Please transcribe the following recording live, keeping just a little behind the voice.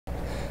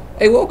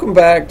Hey, welcome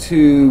back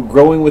to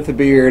Growing with the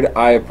Beard.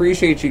 I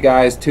appreciate you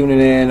guys tuning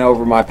in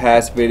over my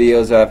past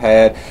videos I've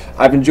had.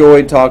 I've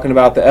enjoyed talking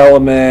about the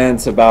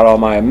elements, about all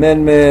my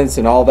amendments,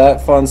 and all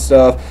that fun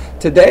stuff.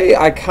 Today,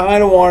 I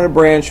kind of want to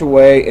branch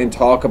away and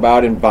talk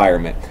about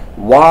environment.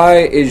 Why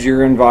is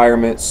your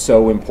environment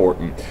so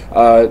important?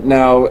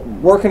 Now,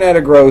 working at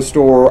a grow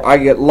store, I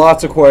get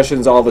lots of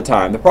questions all the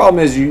time. The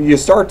problem is you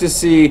start to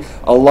see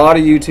a lot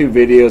of YouTube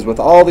videos with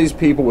all these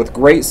people with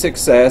great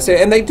success,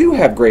 and they do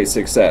have great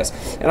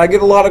success. And I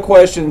get a lot of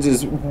questions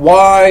is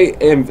why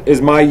is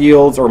my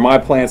yields or my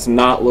plants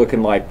not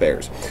looking like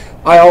theirs?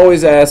 I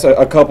always ask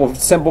a couple of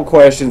simple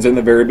questions in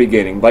the very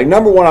beginning. Like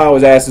number one I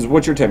always ask is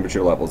what's your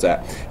temperature levels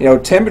at? You know,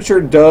 temperature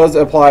does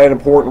apply an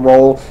important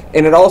role,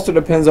 and it also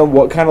depends on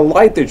what kind of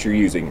light that you're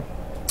using.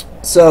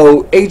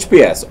 So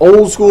HPS,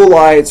 old school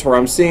lights, where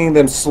I'm seeing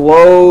them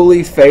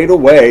slowly fade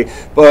away,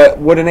 but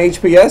what an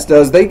HPS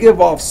does, they give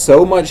off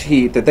so much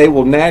heat that they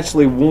will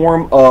naturally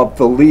warm up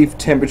the leaf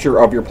temperature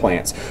of your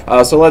plants.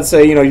 So let's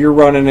say, you know, you're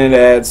running it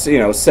at,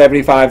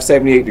 75,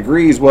 78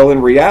 degrees. Well,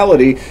 in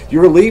reality,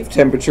 your leaf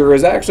temperature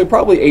is actually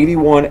probably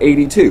 81,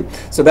 82.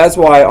 So that's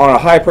why on a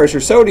high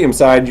pressure sodium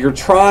side, you're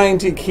trying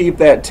to keep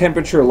that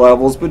temperature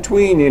levels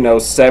between,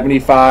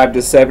 75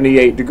 to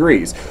 78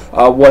 degrees.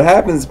 What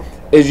happens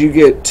is you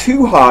get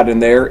too hot in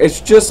there,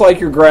 it's just like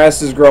your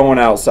grass is growing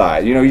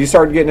outside. You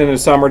start getting into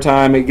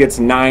summertime, it gets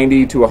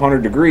 90 to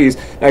 100 degrees.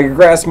 Now your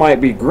grass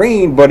might be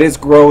green, but it's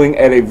growing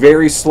at a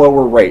very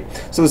slower rate.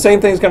 So the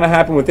same thing's going to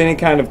happen with any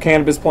kind of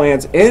cannabis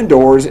plants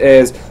indoors.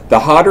 As the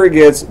hotter it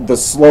gets, the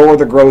slower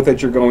the growth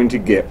that you're going to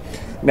get.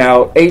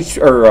 Now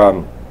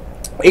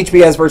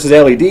HPS versus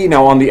LED.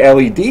 Now on the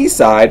LED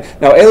side,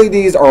 now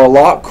LEDs are a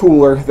lot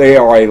cooler, they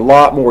are a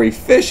lot more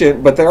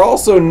efficient, but they're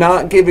also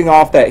not giving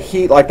off that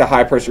heat like the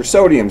high pressure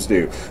sodiums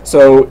do.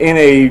 So in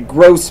a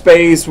grow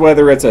space,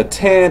 whether it's a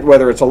tent,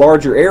 whether it's a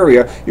larger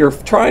area, you're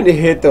trying to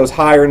hit those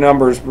higher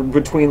numbers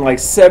between like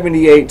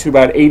 78 to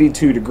about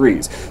 82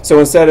 degrees. So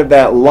instead of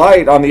that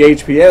light on the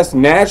HPS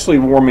naturally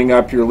warming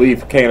up your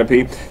leaf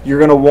canopy, you're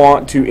going to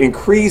want to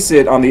increase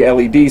it on the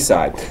LED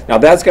side. Now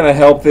that's going to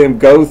help them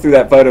go through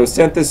that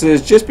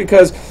photosynthesis, just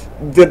because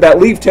that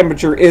leaf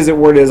temperature isn't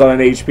where it is on an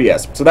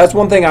HPS. So that's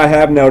one thing I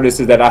have noticed,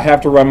 is that I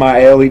have to run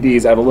my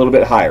LEDs at a little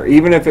bit higher.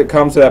 Even if it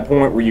comes to that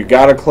point where you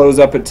got to close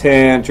up a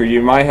tent, or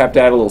you might have to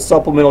add a little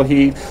supplemental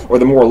heat, or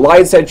the more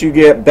lights that you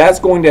get,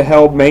 that's going to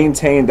help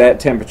maintain that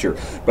temperature.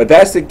 But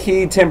that's the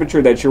key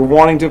temperature that you're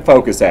wanting to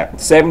focus at,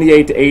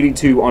 78 to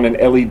 82 on an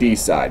LED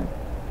side.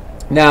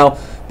 Now,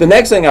 the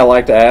next thing I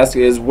like to ask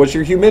is, what's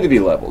your humidity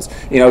levels?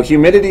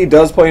 Humidity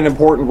does play an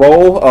important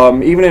role,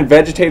 even in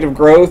vegetative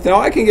growth.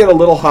 Now, I can get a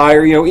little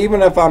higher,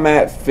 even if I'm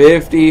at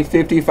 50,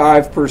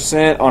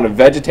 55% on a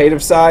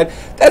vegetative side,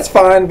 that's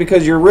fine,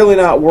 because you're really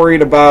not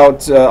worried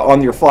about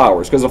on your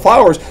flowers. Because the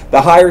flowers,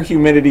 the higher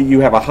humidity, you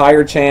have a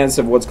higher chance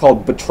of what's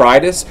called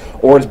botrytis,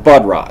 or it's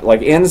bud rot.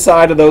 Like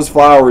inside of those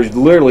flowers,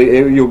 literally,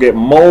 you'll get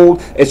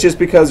mold. It's just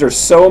because there's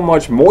so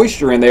much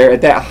moisture in there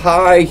at that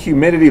high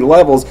humidity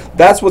levels,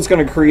 that's what's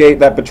going to create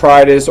that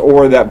botrytis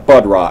or that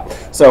bud rot.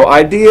 So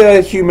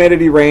idea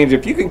humidity range,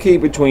 if you can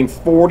keep between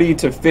 40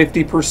 to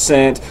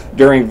 50%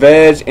 during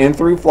veg and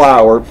through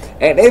flower,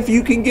 and if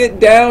you can get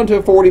down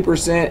to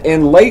 40%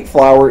 in late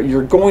flower,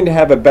 you're going to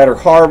have a better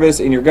harvest,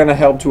 and you're going to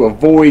help to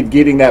avoid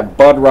getting that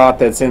bud rot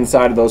that's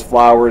inside of those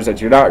flowers that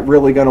you're not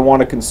really going to want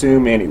to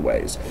consume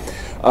anyways.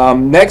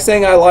 Next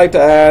thing I like to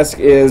ask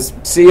is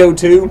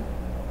CO2.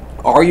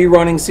 Are you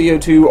running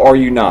CO2 or are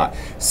you not?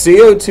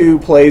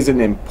 CO2 plays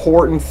an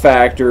important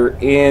factor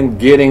in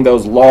getting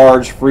those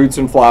large fruits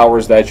and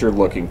flowers that you're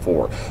looking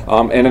for.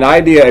 And an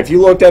idea, if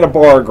you looked at a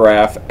bar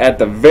graph, at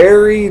the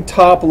very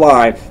top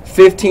line,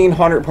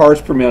 1,500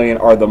 parts per million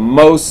are the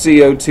most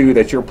CO2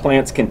 that your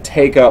plants can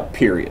take up,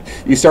 period.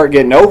 You start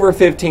getting over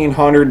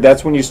 1,500,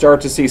 that's when you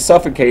start to see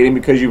suffocating,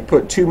 because you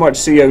put too much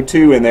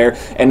CO2 in there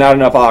and not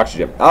enough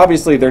oxygen.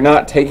 Obviously, they're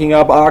not taking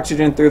up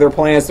oxygen through their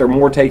plants, they're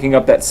more taking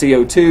up that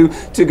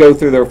CO2 to go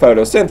through their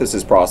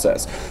photosynthesis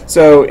process.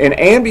 So in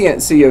ambient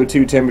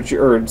CO2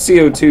 temperature, or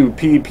CO2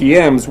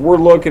 ppms, we're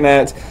looking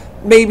at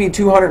maybe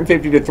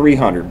 250 to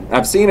 300.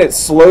 I've seen it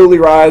slowly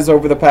rise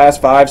over the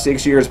past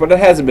 5-6 years, but it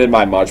hasn't been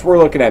by much. We're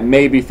looking at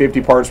maybe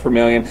 50 parts per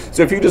million.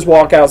 So if you just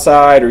walk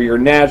outside, or your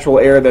natural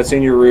air that's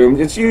in your room,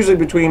 it's usually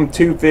between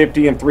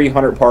 250 and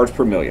 300 parts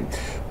per million,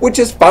 which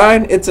is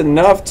fine. It's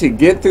enough to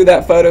get through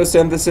that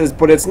photosynthesis,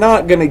 but it's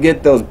not going to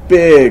get those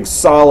big,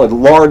 solid,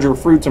 larger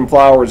fruits and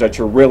flowers that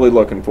you're really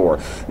looking for.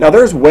 Now,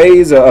 there's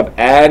ways of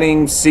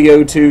adding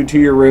CO2 to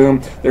your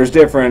room. There's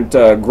different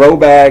grow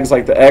bags,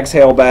 like the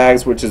exhale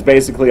bags, which is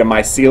basically a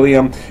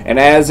mycelium, and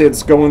as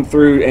it's going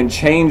through and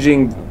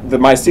changing, the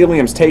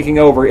mycelium's taking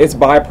over, its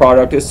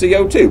byproduct is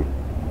CO2.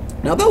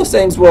 Now those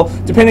things will,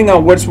 depending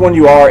on which one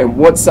you are and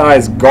what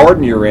size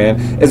garden you're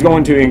in, is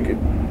going to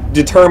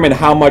determine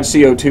how much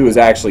CO2 is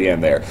actually in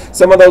there.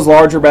 Some of those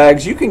larger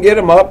bags, you can get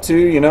them up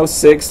to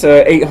 600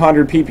 to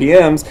 800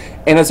 ppms,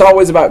 And it's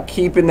always about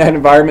keeping that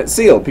environment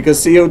sealed,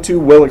 because CO2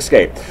 will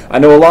escape. I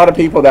know a lot of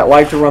people that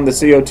like to run the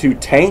CO2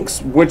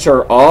 tanks, which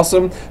are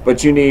awesome,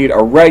 but you need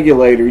a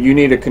regulator, you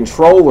need a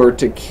controller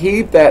to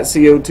keep that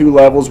CO2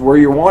 levels where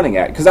you're wanting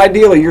at. Because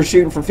ideally you're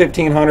shooting for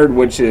 1500,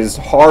 which is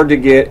hard to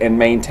get and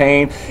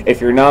maintain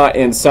if you're not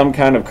in some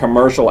kind of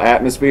commercial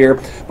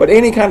atmosphere. But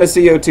any kind of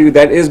CO2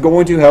 that is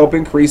going to help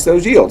increase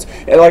those yields.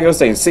 And like I was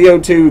saying,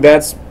 CO2,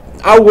 that's,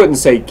 I wouldn't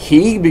say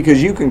key,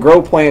 because you can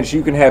grow plants,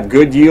 you can have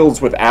good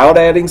yields without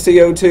adding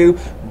CO2,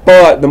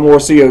 but the more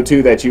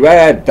CO2 that you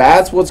add,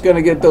 that's what's going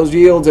to get those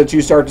yields that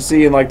you start to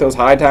see in like those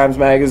High Times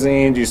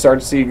magazines. You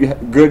start to see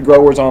good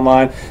growers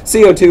online.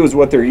 CO2 is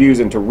what they're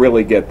using to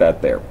really get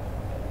that there.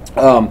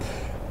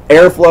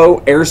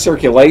 Airflow, air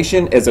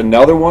circulation is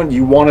another one.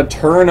 You want to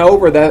turn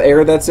over that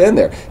air that's in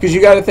there, because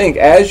you got to think,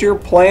 as your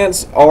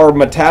plants are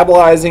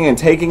metabolizing and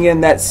taking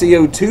in that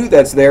CO2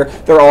 that's there,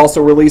 they're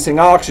also releasing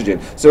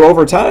oxygen. So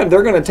over time,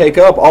 they're going to take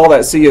up all that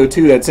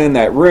CO2 that's in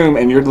that room,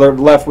 and you're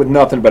left with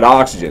nothing but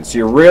oxygen. So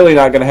you're really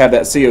not going to have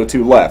that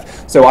CO2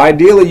 left. So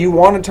ideally, you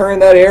want to turn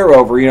that air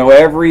over, you know,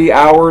 every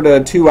hour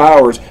to 2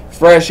 hours,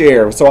 fresh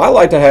air. So I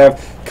like to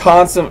have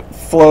constant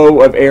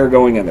flow of air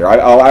going in there.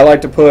 I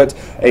like to put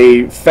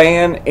a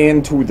fan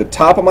into the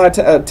top of my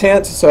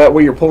tent, so that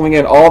way you're pulling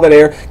in all that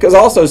air, because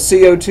also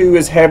CO2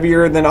 is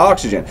heavier than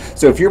oxygen.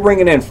 So if you're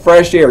bringing in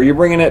fresh air, you're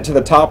bringing it to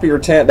the top of your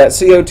tent, that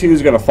CO2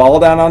 is going to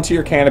fall down onto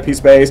your canopy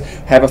space,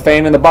 have a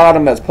fan in the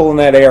bottom that's pulling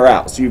that air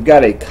out. So you've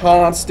got a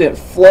constant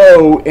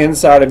flow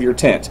inside of your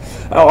tent.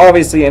 Now,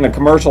 obviously in a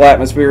commercial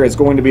atmosphere it's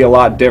going to be a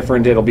lot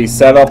different. It'll be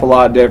set up a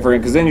lot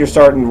different, because then you're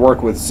starting to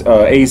work with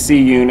AC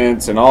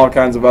units and all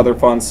kinds of other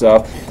fun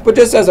stuff. But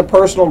just as a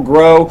personal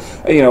grow,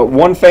 you know,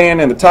 one fan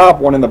in the top,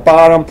 one in the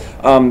bottom.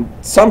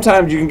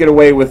 Sometimes you can get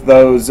away with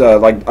those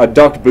like a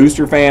duct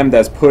booster fan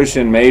that's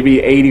pushing maybe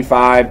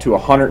 85 to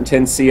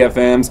 110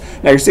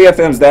 CFMs. Now your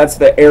CFMs, that's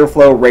the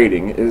airflow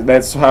rating.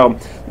 That's how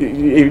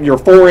your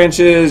 4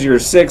 inches, your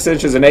 6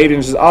 inches, and 8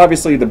 inches.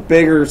 Obviously, the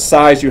bigger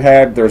size you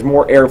have, there's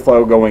more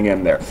airflow going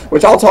in there,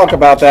 which I'll talk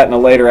about that in a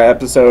later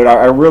episode.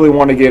 I really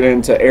want to get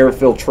into air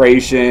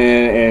filtration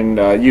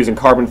and using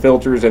carbon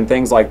filters and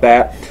things like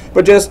that.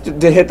 But just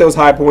to hit those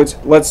high points,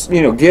 let's,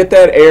 you know, get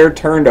that air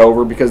turned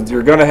over, because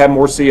you're going to have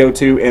more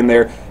CO2 in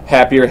there.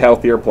 Happier,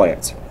 healthier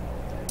plants.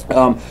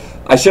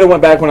 I should have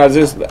went back when I was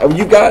just,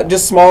 you've got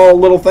just small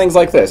little things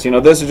like this. You know,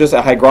 this is just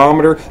a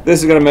hygrometer. This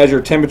is going to measure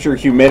temperature,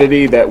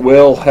 humidity. That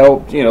will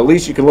help, you know, at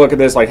least you can look at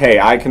this like, hey,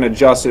 I can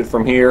adjust it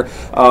from here.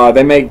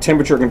 They make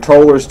temperature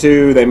controllers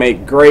too. They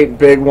make great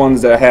big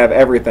ones that have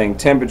everything: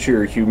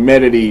 temperature,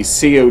 humidity,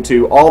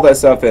 CO2, all that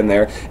stuff in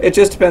there. It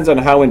just depends on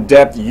how in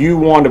depth you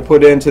want to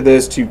put into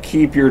this to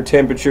keep your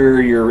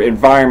temperature, your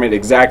environment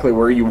exactly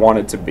where you want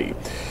it to be.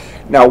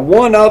 Now,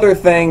 one other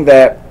thing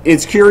that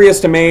it's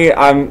curious to me,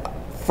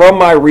 from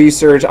my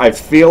research, I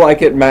feel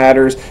like it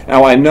matters.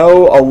 Now, I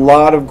know a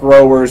lot of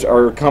growers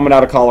are coming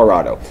out of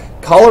Colorado.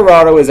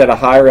 Colorado is at a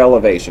higher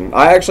elevation.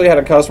 I actually had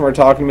a customer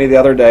talking to me the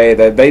other day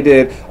that they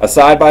did a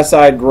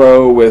side-by-side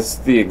grow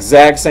with the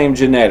exact same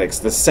genetics,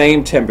 the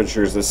same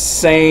temperatures, the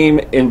same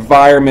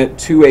environment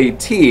to a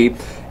T,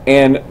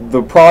 and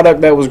the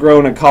product that was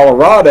grown in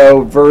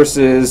Colorado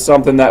versus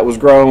something that was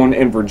grown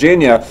in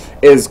Virginia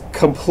is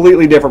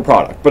completely different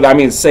product. But I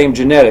mean, same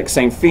genetics,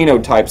 same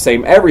phenotype,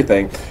 same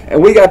everything.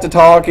 And we got to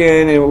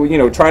talking and, you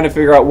know, trying to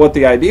figure out what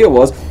the idea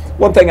was.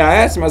 One thing I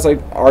asked him, I was like,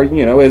 are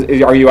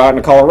you out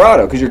in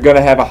Colorado? Because you're going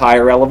to have a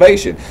higher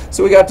elevation.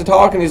 So we got to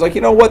talking. He's like,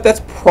 you know what? That's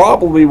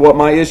probably what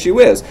my issue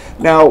is.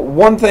 Now,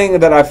 one thing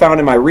that I found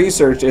in my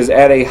research is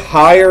at a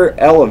higher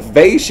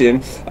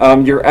elevation,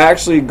 you're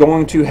actually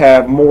going to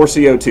have more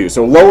CO2.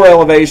 So lower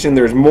elevation,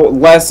 there's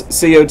less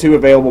CO2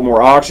 available,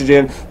 more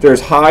oxygen.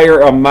 There's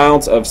higher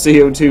amounts of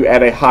CO2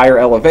 at a higher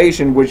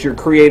elevation, which you're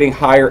creating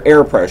higher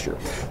air pressure.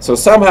 So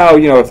somehow,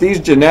 you know, if these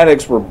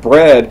genetics were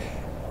bred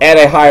at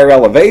a higher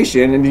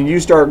elevation, and then you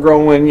start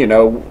growing, you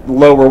know,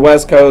 lower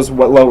west coast,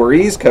 lower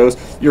east coast,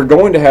 you're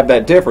going to have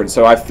that difference.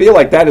 So I feel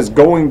like that is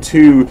going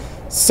to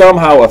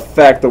somehow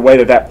affect the way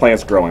that that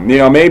plant's growing. You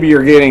know, maybe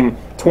you're getting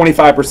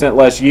 25%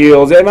 less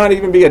yields. It might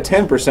even be a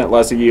 10%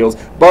 less yields,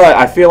 but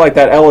I feel like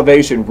that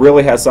elevation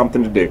really has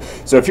something to do.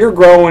 So if you're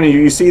growing and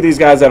you see these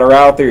guys that are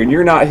out there and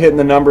you're not hitting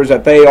the numbers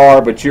that they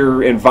are, but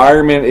your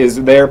environment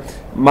is there,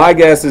 my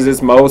guess is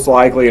it's most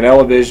likely an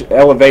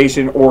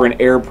elevation or an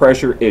air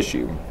pressure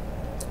issue.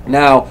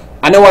 Now,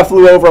 I know I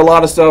flew over a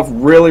lot of stuff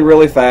really,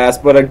 really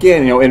fast, but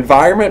again, you know,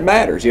 environment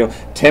matters. You know,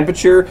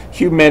 temperature,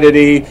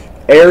 humidity,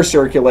 air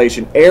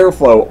circulation,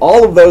 airflow,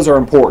 all of those are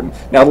important.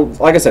 Now,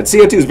 like I said,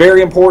 CO2 is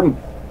very important,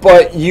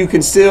 but you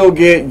can still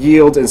get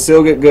yields and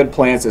still get good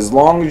plants as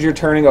long as you're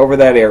turning over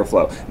that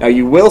airflow. Now,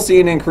 you will see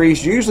an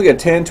increase, usually a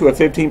 10 to a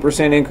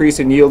 15% increase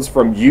in yields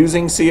from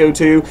using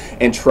CO2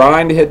 and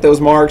trying to hit those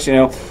marks. You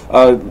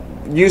know,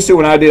 used to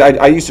when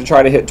I used to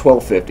try to hit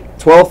 1250.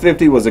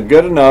 1250 was a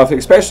good enough,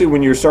 especially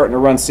when you're starting to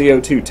run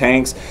CO2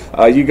 tanks.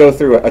 You go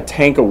through a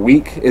tank a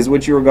week is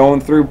what you were going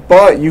through,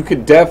 but you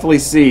could definitely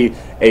see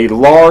a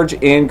large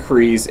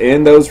increase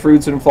in those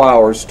fruits and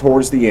flowers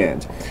towards the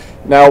end.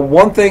 Now,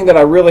 one thing that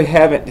I really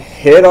haven't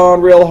hit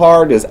on real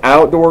hard is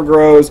outdoor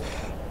grows.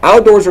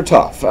 Outdoors are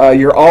tough.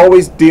 You're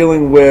always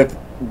dealing with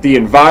the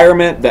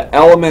environment, the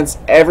elements,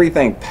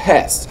 everything,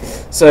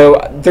 pests. So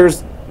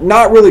there's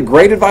not really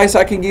great advice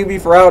I can give you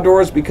for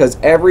outdoors because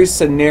every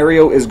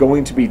scenario is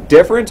going to be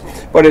different,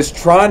 but it's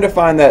trying to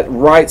find that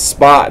right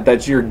spot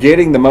that you're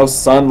getting the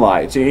most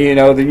sunlight. You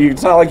know,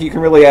 it's not like you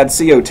can really add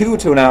CO2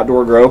 to an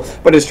outdoor grow,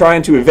 but it's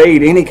trying to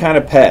evade any kind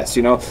of pests,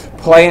 you know,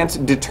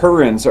 plant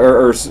deterrents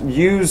or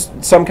use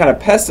some kind of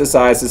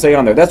pesticides to stay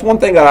on there. That's one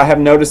thing that I have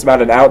noticed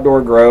about an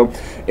outdoor grow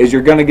is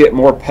you're going to get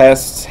more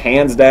pests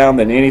hands down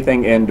than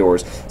anything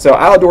indoors. So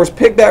outdoors,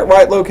 pick that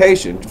right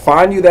location.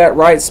 Find you that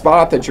right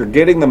spot that you're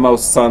getting the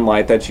most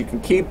sunlight, that you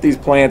can keep these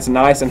plants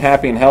nice and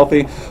happy and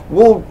healthy.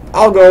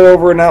 I'll go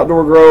over an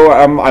outdoor grow.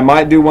 I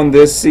might do one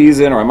this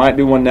season or I might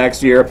do one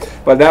next year,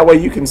 but that way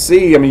you can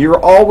see, I mean, you're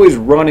always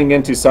running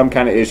into some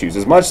kind of issues.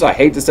 As much as I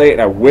hate to say it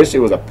and I wish it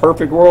was a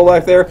perfect world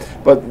like there,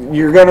 but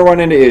you're going to run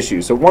into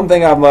issues. So one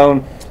thing I've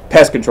learned,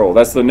 pest control.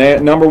 That's the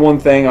number one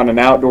thing on an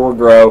outdoor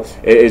grow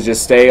is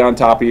just stay on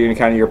top of you and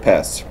kind of your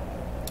pests.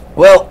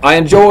 Well, I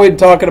enjoyed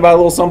talking about a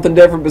little something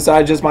different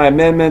besides just my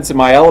amendments and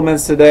my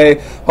elements today.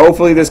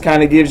 Hopefully this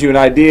kind of gives you an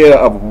idea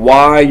of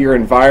why your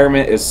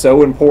environment is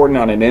so important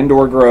on an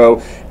indoor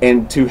grow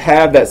and to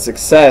have that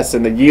success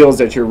and the yields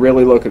that you're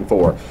really looking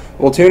for.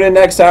 We'll tune in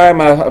next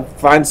time. I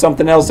find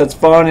something else that's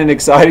fun and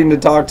exciting to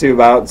talk to you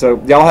about. So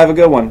y'all have a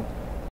good one.